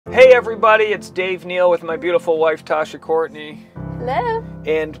Hey everybody, it's Dave Neal with my beautiful wife Tasha Courtney. Hello.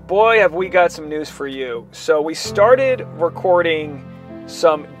 And boy have we got some news for you. So we started recording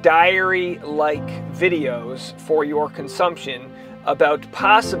some diary-like videos for your consumption about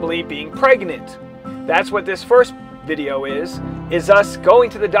possibly being pregnant. That's what this first video is us going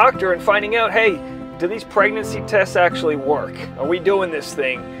to the doctor and finding out, hey, do these pregnancy tests actually work? Are we doing this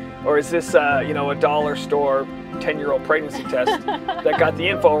thing? Or is this, a dollar store 10-year-old pregnancy test that got the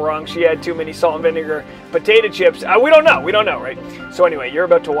info wrong? She had too many salt and vinegar potato chips. We don't know, right? So anyway, you're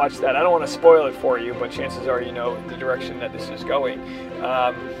about to watch that. I don't want to spoil it for you, but chances are you know the direction that this is going.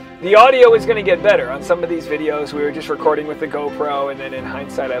 The audio is going to get better. On some of these videos, we were just recording with the GoPro, and then in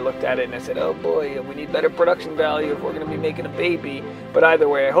hindsight, I looked at it and I said, oh boy, we need better production value if we're going to be making a baby. But either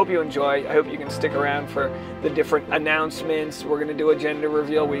way, I hope you enjoy. I hope you can stick around for the different announcements. We're going to do a gender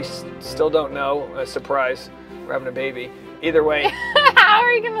reveal. We still don't know. A surprise. We're having a baby. Either way. How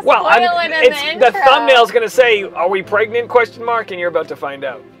are you going to spoil it in the intro? The thumbnail's going to say, are we pregnant? Question mark, and you're about to find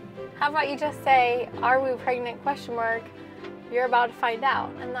out. How about you just say, are we pregnant? Question mark. You're about to find out,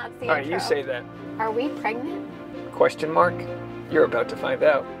 and that's the intro. All right, you say that. Are we pregnant? Question mark. You're about to find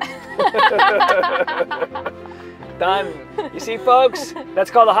out. Done. You see, folks? That's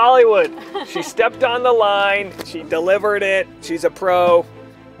called Hollywood. She stepped on the line. She delivered it. She's a pro.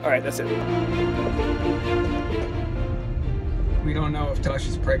 All right, that's it. We don't know if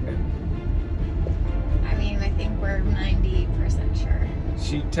Tasha's pregnant. I mean, I think we're 90% sure.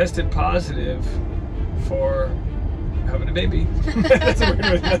 She tested positive for having a baby. That's a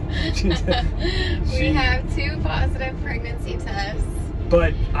weird one. We have 2 positive pregnancy tests.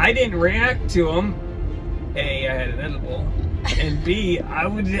 But I didn't react to them. A, I had an edible. And B,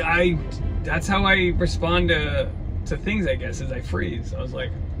 that's how I respond to things, I guess, is I freeze. I was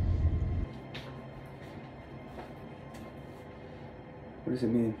like, what does it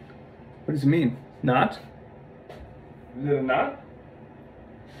mean? What does it mean? Not? Is it a not?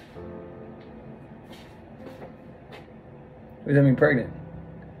 What does that mean, pregnant?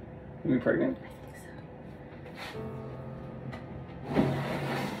 You mean pregnant?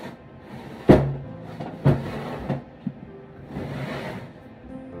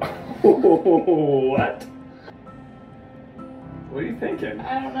 What? What are you thinking?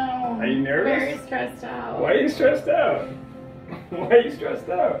 I don't know. Are you nervous? Very stressed out. Why are you stressed out? Why are you stressed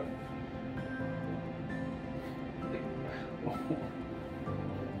out?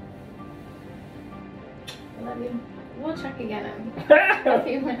 I love you. We'll check again in a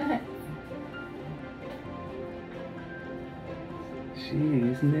few minutes.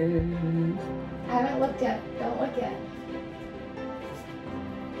 She's nervous. I haven't looked yet. Don't look yet.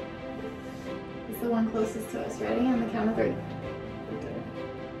 It's the one closest to us. Ready? On the count of 3.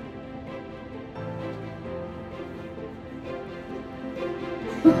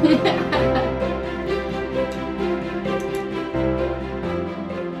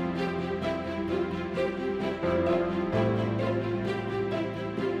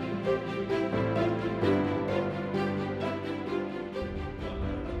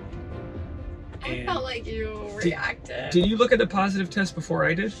 I felt like you reacted. Did you look at the positive test before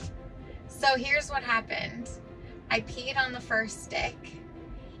I did? So here's what happened. I peed on the first stick,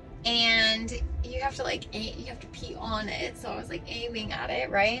 and you have to pee on it. So I was like aiming at it,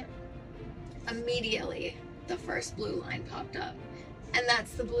 right? Immediately, the first blue line popped up, and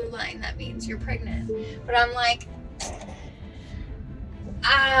that's the blue line. That means you're pregnant. But I'm like,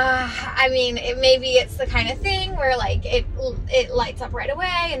 I mean, maybe it's the kind of thing where like it lights up right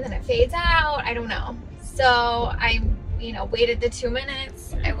away and then it fades out. I don't know. So I, waited the 2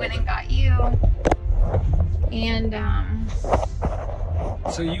 minutes. I went and got you, and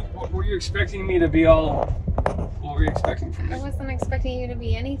So were you expecting me to be all? What were you expecting from me? I wasn't expecting you to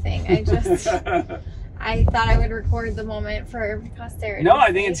be anything. I thought I would record the moment for posterity. No,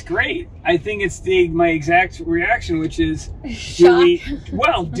 I think it's great. I think it's my exact reaction, which is, shock.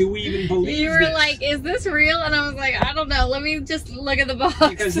 Do we even believe You were this? like, is this real? And I was like, I don't know. Let me just look at the box.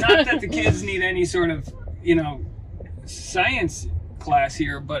 Because not that the kids need any sort of, science class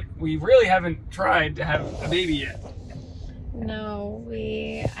here, but we really haven't tried to have a baby yet. No,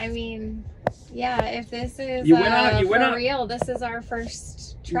 yeah, if this is for real, this is our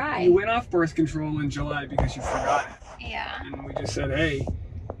first try. You went off birth control in July because you forgot it. Yeah. And we just said, hey,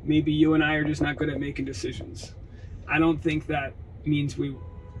 maybe you and I are just not good at making decisions. I don't think that means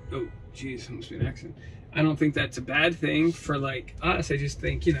oh, geez, almost be an accident. I don't think that's a bad thing for like us. I just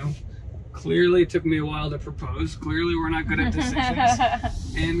think, clearly it took me a while to propose. Clearly we're not good at decisions.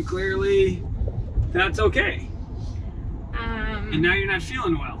 And clearly that's okay. And now you're not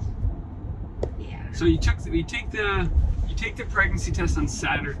feeling well. Yeah. So you You take the pregnancy test on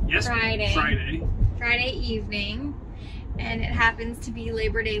Saturday. Yes, Friday. Friday evening, and it happens to be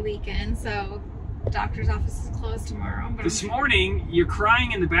Labor Day weekend, so doctor's office is closed tomorrow. But this morning, you're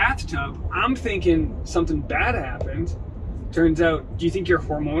crying in the bathtub. I'm thinking something bad happened. Turns out, do you think you're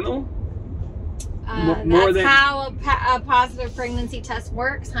hormonal? That's how a positive pregnancy test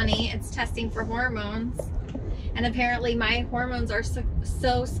works, honey. It's testing for hormones. And apparently my hormones are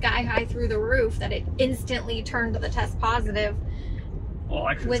so sky high through the roof that it instantly turned the test positive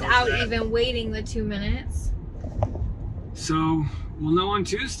without even waiting the 2 minutes. So we'll know on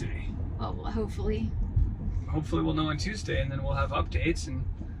Tuesday. Well, hopefully. Hopefully we'll know on Tuesday, and then we'll have updates, and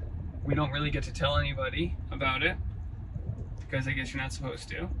we don't really get to tell anybody about it because I guess you're not supposed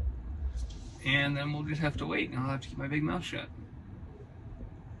to. And then we'll just have to wait, and I'll have to keep my big mouth shut.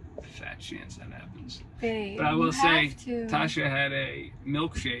 Fat chance that happens. Babe, but I will say, Tasha had a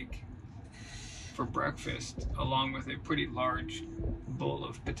milkshake for breakfast along with a pretty large bowl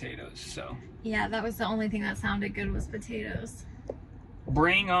of potatoes. So yeah, that was the only thing that sounded good was potatoes.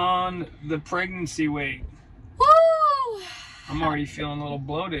 Bring on the pregnancy weight. Woo! I'm already feeling a little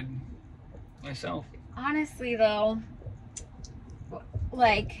bloated myself. Honestly though,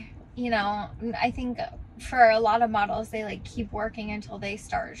 like, you know, I think for a lot of models, they like keep working until they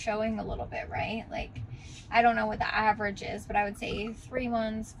start showing a little bit, right? Like, I don't know what the average is, but I would say 3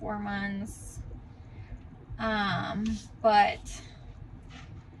 months, 4 months. But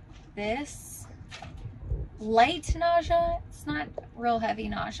this light nausea, it's not real heavy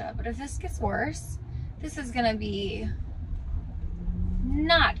nausea, but if this gets worse, this is gonna be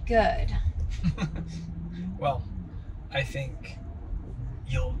not good. Well, I think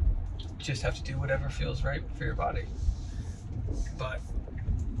you'll just have to do whatever feels right for your body. But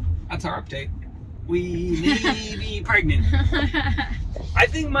that's our update. We may be pregnant. I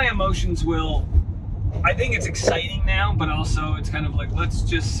think my emotions will, I think it's exciting now, but also it's kind of like, let's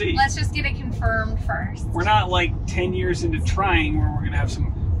just see. Let's just get it confirmed first. We're not like 10 years into trying where we're gonna have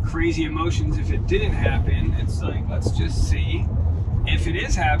some crazy emotions if it didn't happen. It's like, let's just see. If it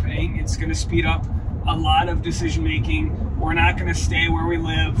is happening, it's gonna speed up a lot of decision making. We're not gonna stay where we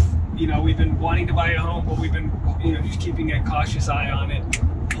live. You know, we've been wanting to buy a home, but we've been, you know, just keeping a cautious eye on it.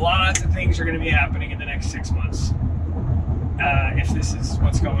 Lots of things are going to be happening in the next 6 months if this is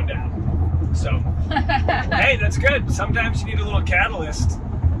what's going down. So, hey, that's good. Sometimes you need a little catalyst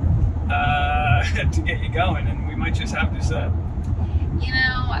to get you going, and we might just have this. You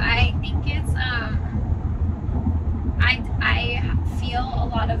know, I think it's I feel a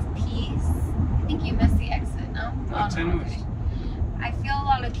lot of peace. I think you missed the exit, no? Oh, 10 moves. I feel a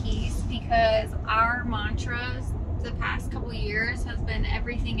lot of peace because our mantras the past couple years has been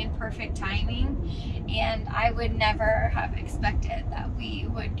everything in perfect timing, and I would never have expected that we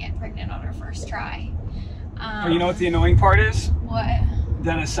would get pregnant on our first try. You know what the annoying part is? What?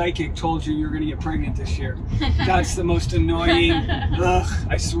 That a psychic told you you're going to get pregnant this year. That's the most annoying. Ugh,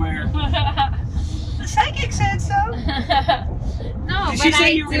 I swear. The psychic said so. No, Did she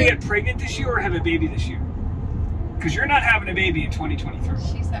say you were going to get pregnant this year or have a baby this year? Because you're not having a baby in 2023.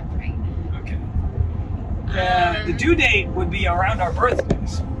 She said pregnant. Okay. The due date would be around our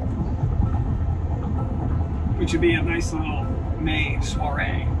birthdays, which would be a nice little May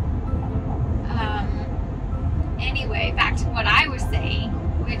soiree. Anyway, back to what I was saying,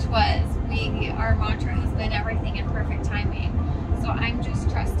 which was our mantra has been everything in perfect timing. So I'm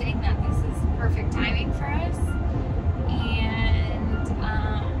just trusting that this is perfect timing for us, and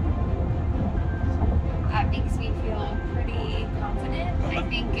that makes me feel pretty confident. I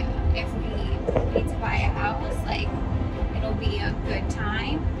think if we need to buy a house, like, it'll be a good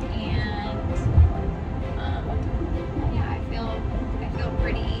time, and yeah, I feel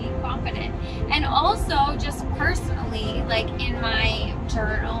pretty confident. And also, just personally, like in my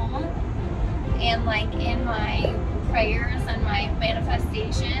journal and like in my prayers and my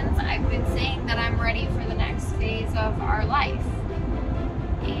manifestations, I've been saying that I'm ready for the next phase of our life.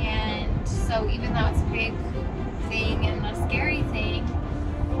 And so even though it's a big thing and a scary thing,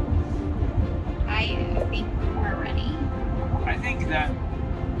 I think we're ready. I think that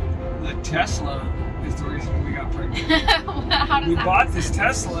the Tesla is the reason we got pregnant. We bought this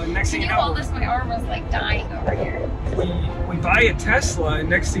Tesla, and next thing you know, hold this? My arm was like dying over here. We buy a Tesla, and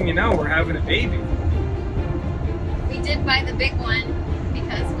next thing you know, we're having a baby. We did buy the big one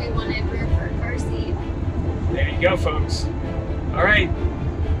because we wanted room for a car seat. There you go, folks. All right,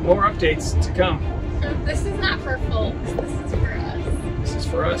 more updates to come. This is not for folks. This is for us. This is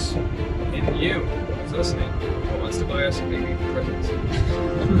for us and you who's listening who wants to buy us a baby present.